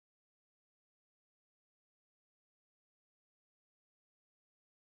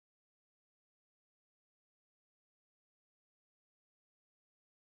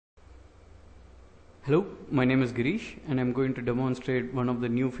Hello, my name is Girish and I'm going to demonstrate one of the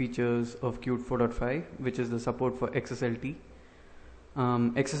new features of Qt 4.5, which is the support for Xslt.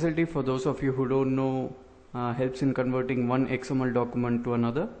 Xslt, for those of you who don't know, helps in converting one XML document to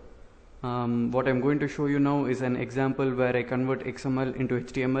another. What I'm going to show you now is an example where I convert XML into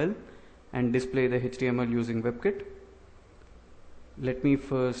HTML and display the HTML using WebKit. Let me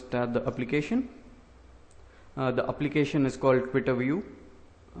first start the application. The application is called Twitter View.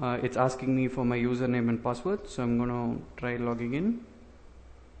 It's asking me for my username and password, so I'm going to try logging in.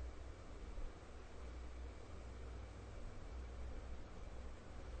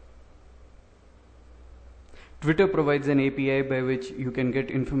 Twitter provides an API by which you can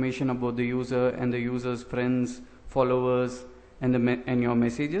get information about the user and the user's friends, followers, and your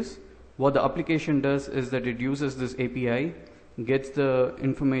messages. What the application does is that it uses this API, gets the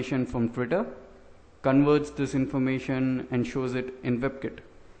information from Twitter, converts this information and shows it in WebKit.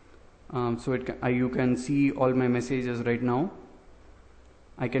 You can see all my messages right now.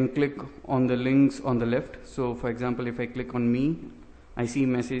 I can click on the links on the left. So for example, if I click on me, I see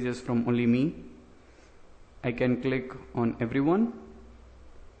messages from only me. I can click on everyone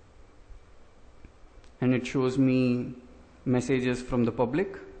and it shows me messages from the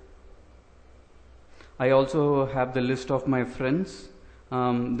public. I also have the list of my friends.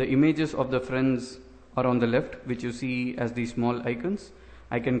 The images of the friends are on the left, which you see as these small icons.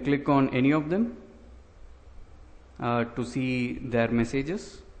 I can click on any of them to see their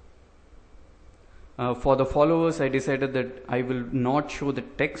messages. For the followers, I decided that I will not show the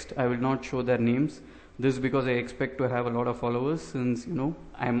text, I will not show their names. This is because I expect to have a lot of followers, since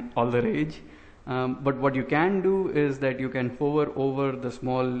I'm all the rage. But what you can do is that you can hover over the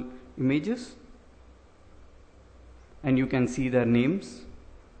small images and you can see their names.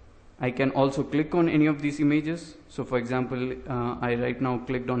 I can also click on any of these images. So for example, I right now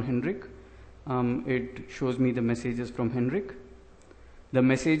clicked on Henrik. It shows me the messages from Henrik. The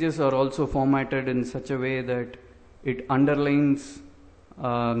messages are also formatted in such a way that it underlines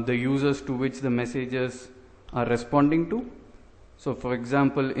the users to which the messages are responding to. So for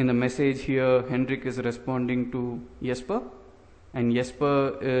example, in the message here, Henrik is responding to Jesper, and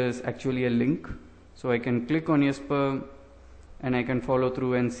Jesper is actually a link. So I can click on Jesper and I can follow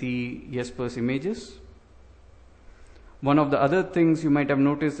through and see Jesper's images. One of the other things you might have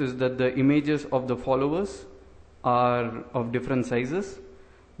noticed is that the images of the followers are of different sizes.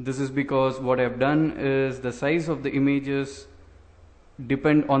 This is because what I've done is the size of the images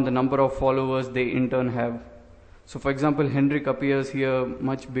depend on the number of followers they in turn have. So for example, Henrik appears here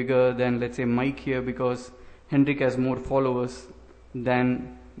much bigger than, let's say, Mike here, because Henrik has more followers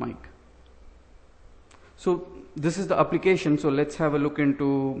than Mike. So this is the application. So let's have a look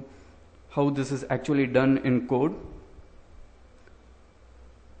into how this is actually done in code.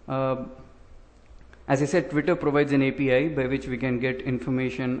 As I said, Twitter provides an API by which we can get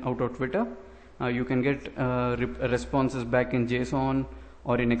information out of Twitter. You can get responses back in JSON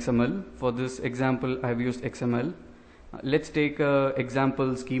or in XML. For this example, I have used XML. Let's take an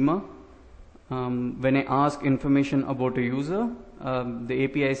example schema. When I ask information about a user, the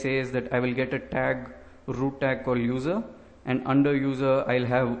API says that I will get a tag, root tag called user, and under user I'll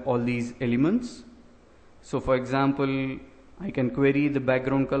have all these elements. So for example, I can query the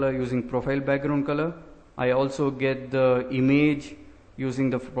background color using profile background color. I also get the image using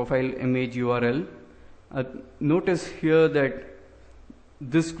the profile image URL. Notice here that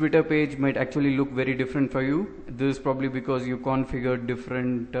this Twitter page might actually look very different for you. This is probably because you configured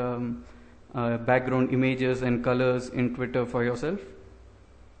different background images and colors in Twitter for yourself.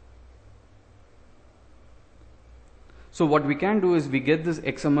 So what we can do is we get this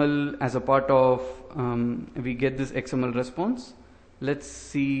XML as a part of, we get this XML response. Let's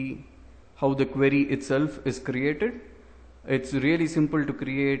see how the query itself is created. It's really simple to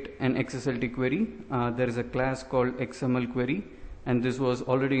create an Xslt query. There is a class called XML query, and this was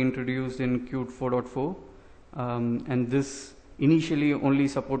already introduced in Qt 4.4. And this initially only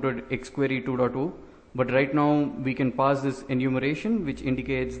supported XQuery 2.0, but right now we can pass this enumeration, which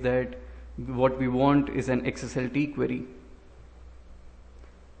indicates that what we want is an Xslt query.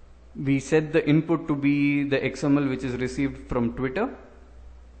 We set the input to be the XML which is received from Twitter.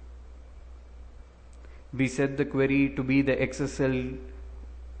 We set the query to be the XSL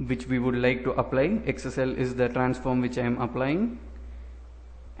which we would like to apply. XSL is the transform which I am applying.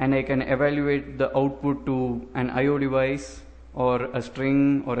 And I can evaluate the output to an IO device or a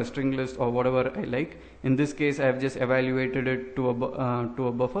string or a string list or whatever I like. In this case, I have just evaluated it to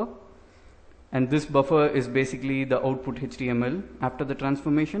a buffer. And this buffer is basically the output HTML after the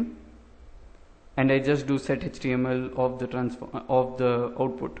transformation, and I just do set HTML of the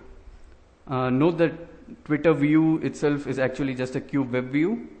output. Note that Twitter view itself is actually just a cube web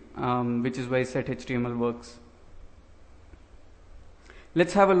view, which is why set.html works.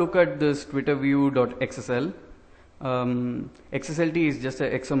 Let's have a look at this Twitter view.xsl. Xslt is just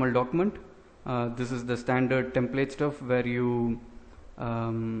an XML document. This is the standard template stuff where you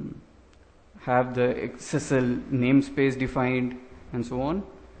have the XSL namespace defined and so on.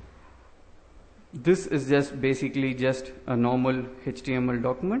 This is just basically just a normal HTML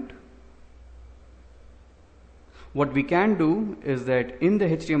document. What we can do is that in the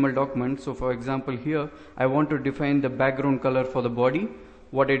HTML document, so for example here, I want to define the background color for the body.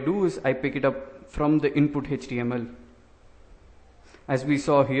 What I do is I pick it up from the input HTML. As we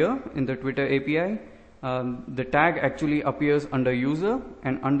saw here in the Twitter API, the tag actually appears under user,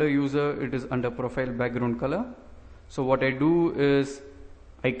 and under user it is under profile background color. So what I do is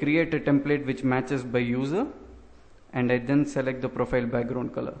I create a template which matches by user, and I then select the profile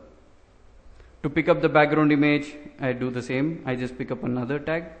background color. To pick up the background image, I do the same. I just pick up another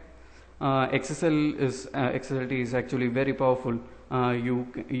tag. Xslt is actually very powerful.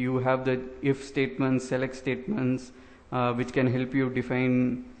 You have the if statements, select statements, which can help you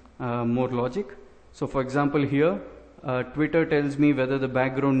define more logic. So for example here, Twitter tells me whether the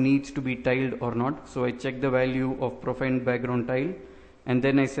background needs to be tiled or not. So I check the value of profile background tile, and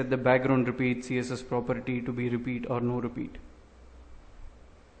then I set the background repeat CSS property to be repeat or no repeat.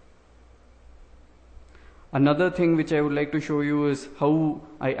 Another thing which I would like to show you is how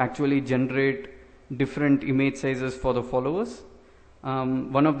I actually generate different image sizes for the followers.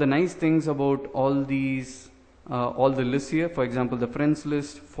 One of the nice things about all these, all the lists here, for example the friends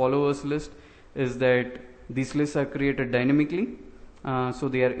list, followers list, is that these lists are created dynamically. So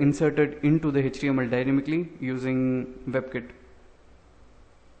they are inserted into the HTML dynamically using WebKit.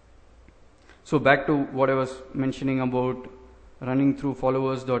 So back to what I was mentioning about running through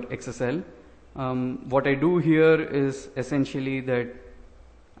followers.xsl. What I do here is essentially that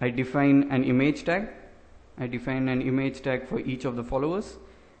I define an image tag. I define an image tag for each of the followers,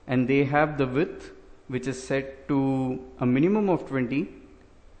 and they have the width which is set to a minimum of 20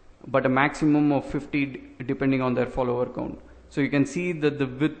 but a maximum of 50 depending on their follower count. So you can see that the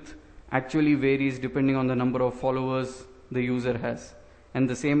width actually varies depending on the number of followers the user has, and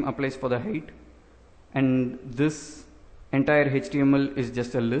the same applies for the height. And this entire HTML is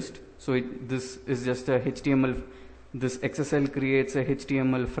just a list. So this is just a HTML. This XSL creates a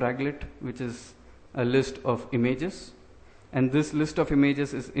HTML fraglet, which is a list of images, and this list of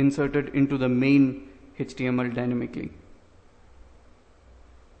images is inserted into the main HTML dynamically.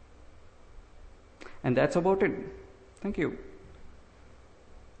 And that's about it. Thank you.